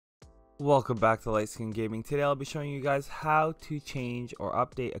Welcome back to Light Skin Gaming. Today I'll be showing you guys how to change or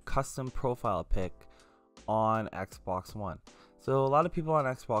update a custom profile pic on Xbox One. So a lot of people on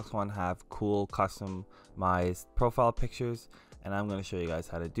Xbox One have cool customized profile pictures, and I'm going to show you guys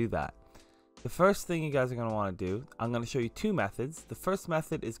how to do that. The first thing you guys are going to want to do, I'm going to show you two methods. The first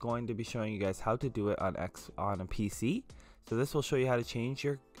method is going to be showing you guys how to do it on a PC. So this will show you how to change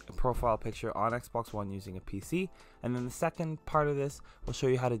your profile picture on Xbox One using a PC, and then the second part of this will show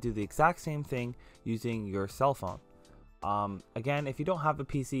you how to do the exact same thing using your cell phone. Again, if you don't have a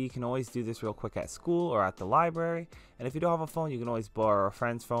PC, you can always do this real quick at school or at the library, and if you don't have a phone, you can always borrow a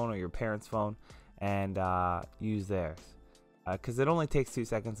friend's phone or your parents' phone and use theirs, because it only takes 2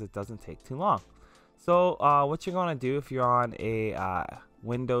 seconds. It doesn't take too long. So what you're going to do if you're on a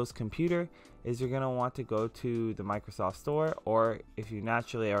Windows computer is you're going to want to go to the Microsoft Store, or if you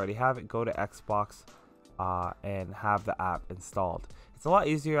naturally already have it, go to Xbox and have the app installed. It's a lot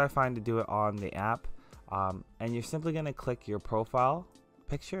easier, I find, to do it on the app, and you're simply going to click your profile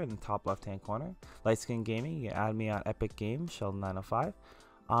picture in the top left hand corner, Light Skin Gaming. You can add me on Epic Games, Sheldon 905,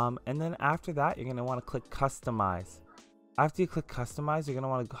 and then after that you're going to want to click Customize. After you click Customize, you're going to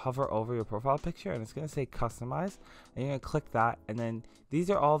want to hover over your profile picture, and it's going to say Customize, and you're going to click that, and then these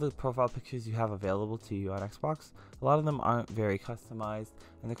are all the profile pictures you have available to you on Xbox. A lot of them aren't very customized,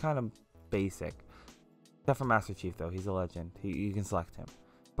 and they're kind of basic. Except for Master Chief, though. He's a legend. You can select him.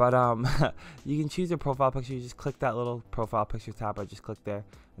 But you can choose your profile picture. You just click that little profile picture tab. I just clicked there,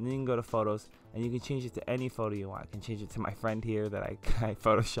 and then you can go to Photos, and you can change it to any photo you want. I can change it to my friend here that I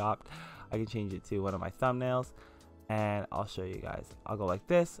photoshopped. I can change it to one of my thumbnails. And I'll show you guys. I'll go like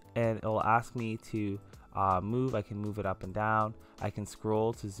this, and it will ask me to move. I can move it up and down. I can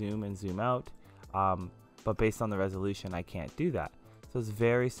scroll to zoom and zoom out, but based on the resolution, I can't do that. So it's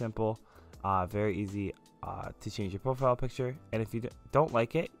very simple, very easy to change your profile picture. And if you don't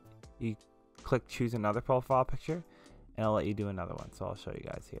like it, you click choose another profile picture, and I'll let you do another one. So I'll show you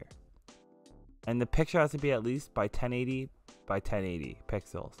guys here. And the picture has to be at least by 1080 by 1080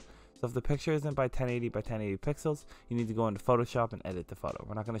 pixels. So if the picture isn't by 1080 by 1080 pixels, you need to go into Photoshop and edit the photo.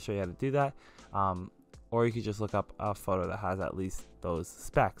 We're not going to show you how to do that. Or you could just look up a photo that has at least those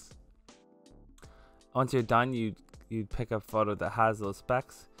specs. Once you're done, you'd pick a photo that has those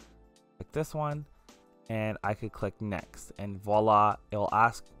specs, like this one, and I could click next, and voila,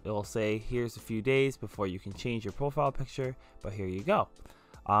 it'll say here's a few days before you can change your profile picture, but here you go.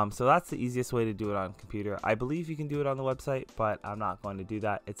 So that's the easiest way to do it on computer. I believe you can do it on the website, but I'm not going to do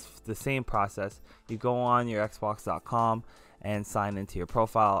that. It's the same process. You go on your xbox.com and sign into your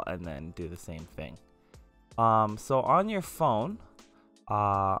profile and then do the same thing. So on your phone,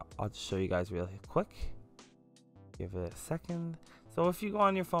 I'll just show you guys really quick. Give it a second. So if you go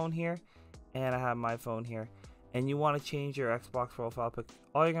on your phone here, and I have my phone here, and you want to change your Xbox profile pic,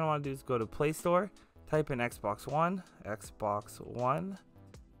 all you're going to want to do is go to Play Store, type in Xbox One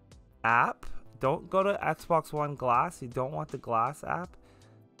app. Don't go to Xbox One Glass. You don't want the Glass app.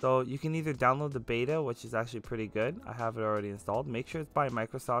 So you can either download the beta, which is actually pretty good. I have it already installed. Make sure it's by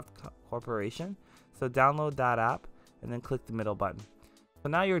Microsoft Corporation. So download that app and then click the middle button. So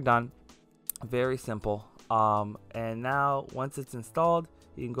now you're done. Very simple. And now once it's installed,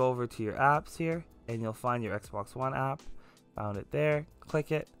 you can go over to your apps here and you'll find your Xbox One app. Found it there.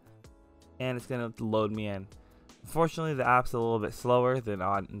 Click it and it's going to load me in. Unfortunately, the app's a little bit slower than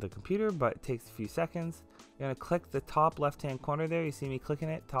on the computer, but it takes a few seconds. You're going to click the top left-hand corner there. You see me clicking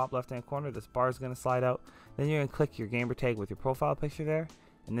it, top left-hand corner. This bar is going to slide out. Then you're going to click your gamer tag with your profile picture there,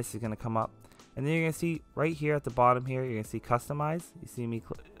 and this is going to come up. And then you're going to see right here at the bottom here, you're going to see Customize. You see me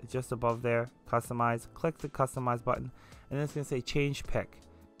just above there, Customize. Click the Customize button, and then it's going to say Change Pic,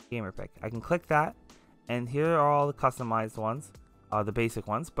 Gamer Pic. I can click that, and here are all the customized ones. The basic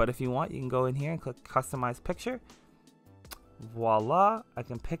ones, but if you want, you can go in here and click Customize Picture. Voila, I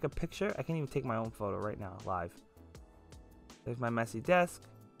can pick a picture. I can even take my own photo right now live. There's my messy desk.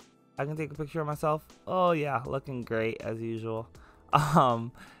 I can take a picture of myself. Oh yeah, looking great as usual.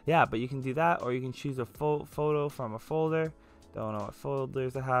 Yeah, but you can do that, or you can choose a photo from a folder. Don't know what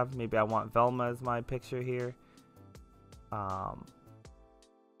folders I have. Maybe I want Velma as my picture here.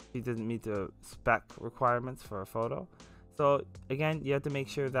 She doesn't meet the spec requirements for a photo. So again, you have to make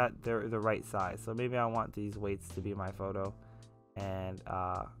sure that they're the right size. So maybe I want these weights to be my photo, and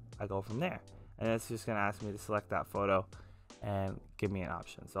I go from there. And it's just going to ask me to select that photo and give me an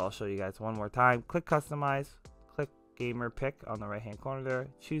option. So I'll show you guys one more time. Click Customize, click Gamer Pic on the right hand corner there,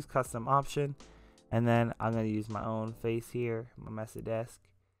 choose Custom Option, and then I'm going to use my own face here, my messy desk.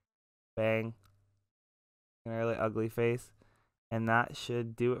 Bang. A really ugly face. And that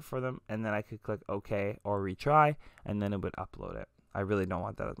should do it for them, and then I could click OK or retry, and then it would upload it. I really don't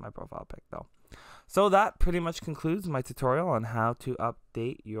want that as my profile pic though. So that pretty much concludes my tutorial on how to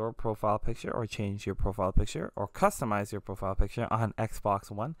update your profile picture or change your profile picture or customize your profile picture on Xbox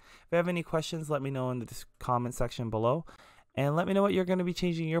One. If you have any questions, let me know in the comment section below, and let me know what you're going to be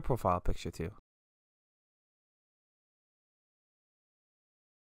changing your profile picture to.